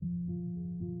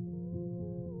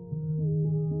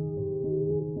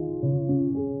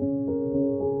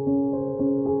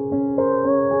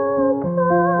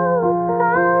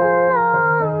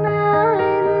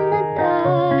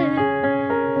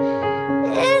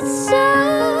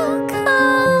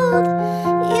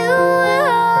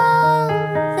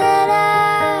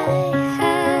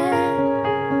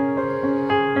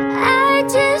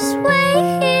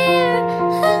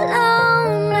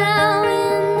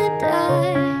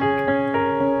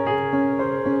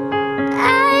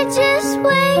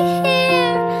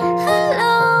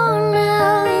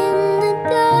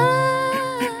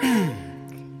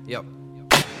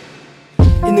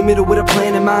middle with a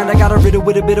plan in mind. I gotta riddle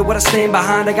with a bit of what I stand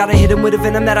behind. I gotta hit him with a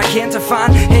venom that I can't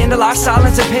define. Handle our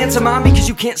silence and pantomime, because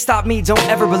you can't stop me. Don't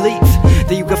ever believe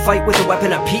that you can fight with a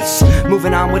weapon of peace.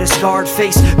 Moving on with a scarred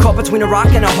face, caught between a rock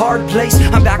and a hard place.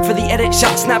 I'm back for the edit,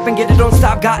 shot, snap and get it, don't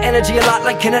stop. Got energy a lot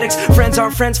like Kinetics. Friends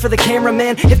aren't friends for the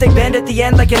cameraman if they bend at the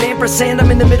end like an ampersand.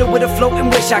 I'm in the middle with a floating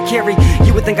wish I carry.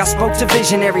 You would think I spoke to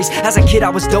visionaries. As a kid I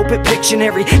was dope at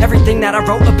Pictionary. Everything that I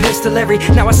wrote epistolary.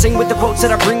 Now I sing with the quotes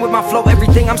that I bring with my flow.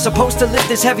 Everything I'm supposed to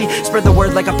lift is heavy. Spread the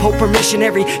word like a pope or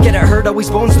missionary. Get it heard, always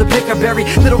bones to pick a berry.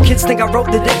 Little kids think I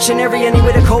wrote the dictionary. Any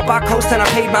way to cope I coast and I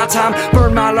paid my time.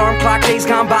 Burn my alarm clock, days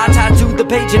gone by. Tattooed the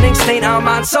page and ink stain on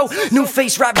mine. So new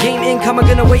face rap game income. I'm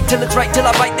gonna wait till it's right till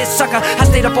I bite this sucker. I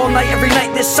stayed up all night every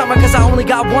night this summer, cause I only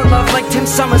got one love like Tim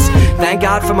Summers. Thank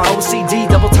God for my OCD.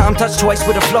 Double time touch twice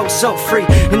with a flow so free.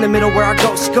 In the middle where our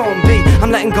ghost's gon' be.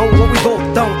 I'm letting go what we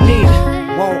both don't need.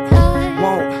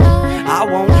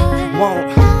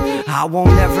 I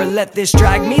won't ever let this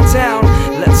drag me down.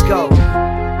 Let's go.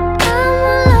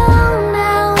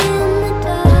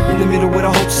 In the middle with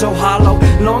a hope so hollow.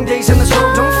 Long days in this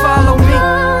road, don't follow me.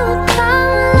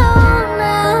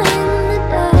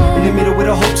 In the middle with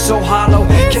a hope so hollow.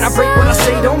 Can I break what I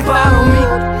say? Don't bottle me.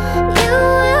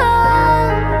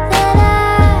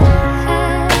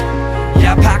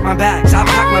 Yeah, I pack my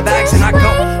bags and I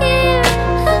go.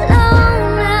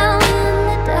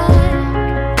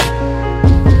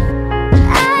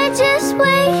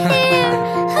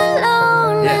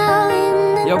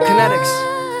 Yo,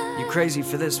 Kinetics, you crazy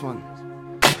for this one.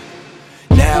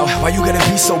 Now, why you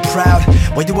gotta be so proud?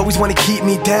 Why you always wanna keep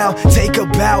me down? Take a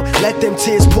bow, let them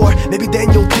tears pour. Maybe then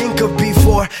you'll think of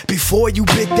before you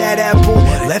bit that apple,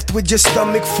 left with your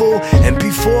stomach full. And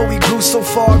before we grew so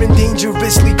far and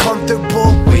dangerously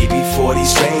comfortable. Way before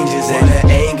these strangers and the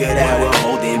anger that we're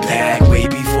holding back. Way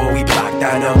before we blocked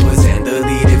our numbers and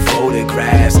deleted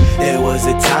photographs. There was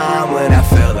a time when I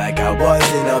felt like I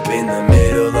wasn't up in the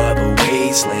middle of a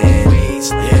wasteland.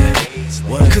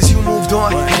 Cause you moved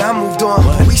on and I moved on,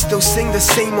 but we still sing the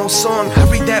same old song. I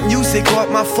read that music off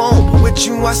my phone, but with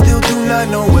you I still do not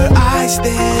know where I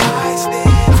stand.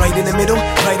 Right in the middle,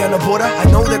 right on the border. I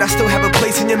know that I still have a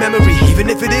place in your memory, even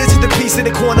if it is just a piece in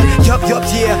the corner. Yup,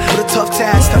 yeah, what a tough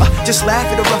task. Just laugh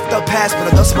at a roughed up past, but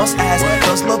I just must ask,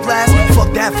 does love last?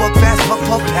 Fuck that, fuck fast,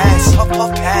 puff pass.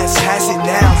 Pass it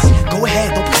now. Go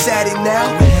ahead, don't be sad it now.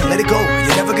 Let it go,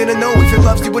 you're never gonna know if it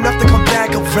loves you enough to come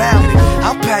back around.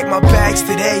 I'll pack my bags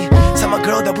today, tell my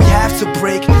girl that we have to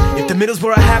break. If the middle's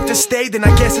where I have to stay, then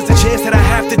I guess it's a chance that I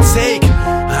have to take.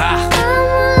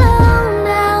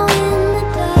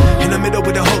 In the middle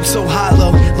with a hope so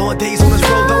hollow, long days